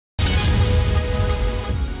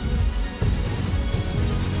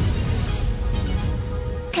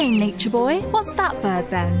Okay, nature boy. What's that bird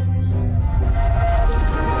then?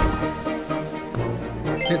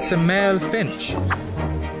 It's a male finch.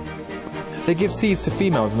 They give seeds to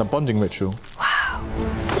females in a bonding ritual. Wow.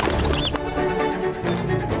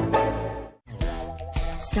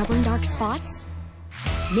 Stubborn dark spots?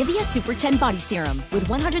 Nivea Super 10 Body Serum with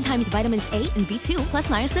 100 times vitamins A and B2 plus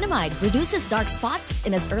niacinamide reduces dark spots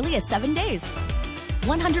in as early as 7 days.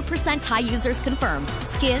 100% Thai users confirm.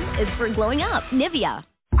 Skin is for glowing up. Nivea.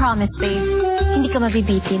 Promise, babe. Hindi ka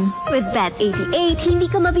mabibitin. With Bet88, hindi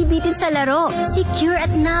ka mabibitin sa laro. Secure at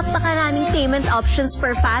napakaraming payment options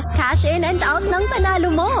for fast cash in and out ng panalo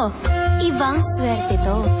mo. Ibang swerte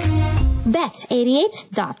to.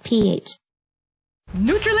 Bet88.ph.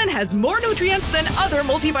 Nutrilin has more nutrients than other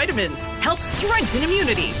multivitamins. Helps strengthen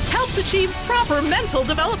immunity. Helps achieve proper mental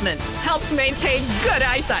development. Helps maintain good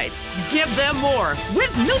eyesight. Give them more with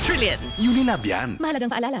Nutrilin. Unilab yan. Mahalagang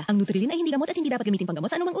paalala, ang Nutrilin ay hindi gamot at hindi dapat gamitin panggamot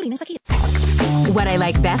sa anumang uri ng sakit. What I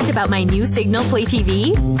like best about my new Cignal Play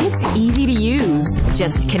TV? It's easy to use.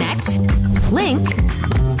 Just connect, link,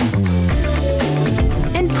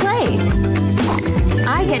 and play.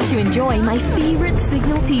 I get to enjoy my favorite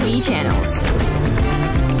Cignal TV channels.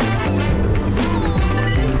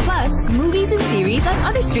 Movies and series on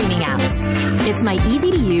other streaming apps. It's my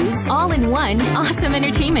easy-to-use, all-in-one, awesome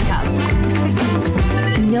entertainment hub.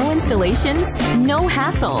 No installations, no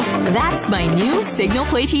hassle. That's my new Cignal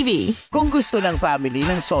Play TV. Kung gusto ng family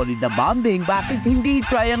ng solid na bonding, bakit hindi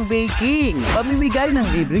try ang baking? Pamimigay ng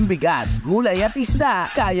libreng bigas, gulay at isda.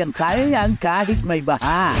 Kayang-kaya yan kahit may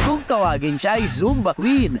baha. Kung tawagin siya ay Zumba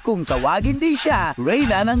Queen. Kung tawagin din siya,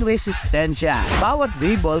 Reyna ng Resistensya. Bawat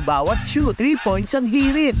dribble, bawat shoot, 3 points ang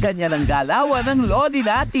hirit. Ganyan ang galawan ng lodi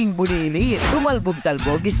nating bunilit.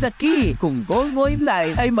 Tumalbog-talbog is the key. Kung goal mo in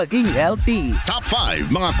life ay maging healthy. Top 5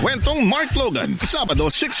 mga kwentong Marc Logan. Sabado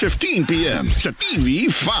 6:15 p.m. sa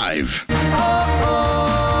TV5.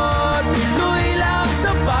 Tuloy lang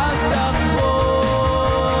sa pagtakbo.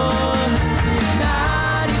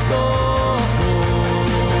 Narito ako,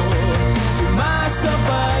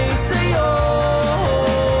 sumasabay sa'yo.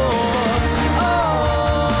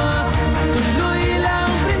 Tuloy lang,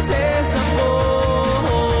 prinsesa ko.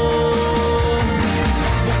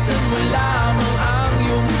 Buksan mo lamang ang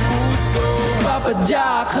iyong puso.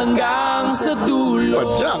 Padyak hanggang sa dulo.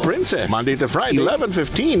 Padyak Princess, Monday to Friday,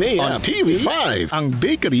 11:15 a.m. on TV5. Ang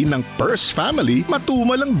bakery ng Purse Family,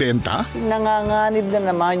 matumal ang benta. Nanganganib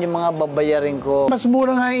na naman yung mga babayarin ko. Mas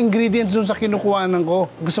mura nga yung ingredients dun sa kinukuhanan ko.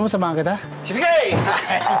 Gusto mo samahan kita? Sige!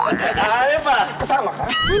 Ano pa? Kasama ka?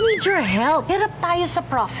 We need your help. Hirap tayo sa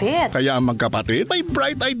profit. Kaya magkapatid, may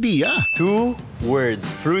bright idea. 2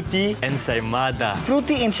 words, fruity ensaymada.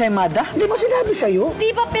 Fruity ensaymada? Di ba sinabi sa'yo? Di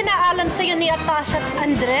ba pinaalam sa'yo ni Atasha at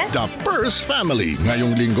Andres? The Purse Family,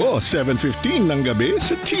 ngayong linggo, 7:15 ng gabi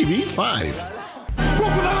sa TV5.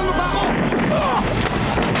 Pupulaan mo ba ako?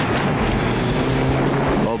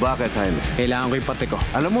 O bakit, Jaime? Kailangan ko yung pati ko.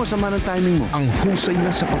 Alam mo, sama ng timing mo. Ang husay na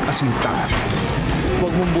sa pag-asinta.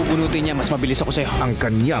 Huwag mong bubunutin niya, mas mabilis ako sa'yo. Ang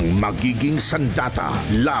kanyang magiging sandata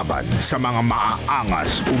laban sa mga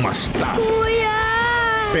maaangas umasta. Kuya!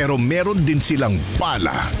 Pero meron din silang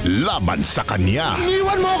bala laban sa kanya.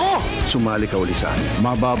 Iniwan mo ako! Sumali ka uli sa amin.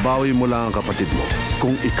 Mababawi mo lang ang kapatid mo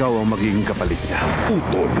kung ikaw ang magiging kapalit niya.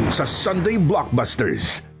 Utol sa Sunday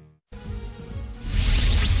Blockbusters.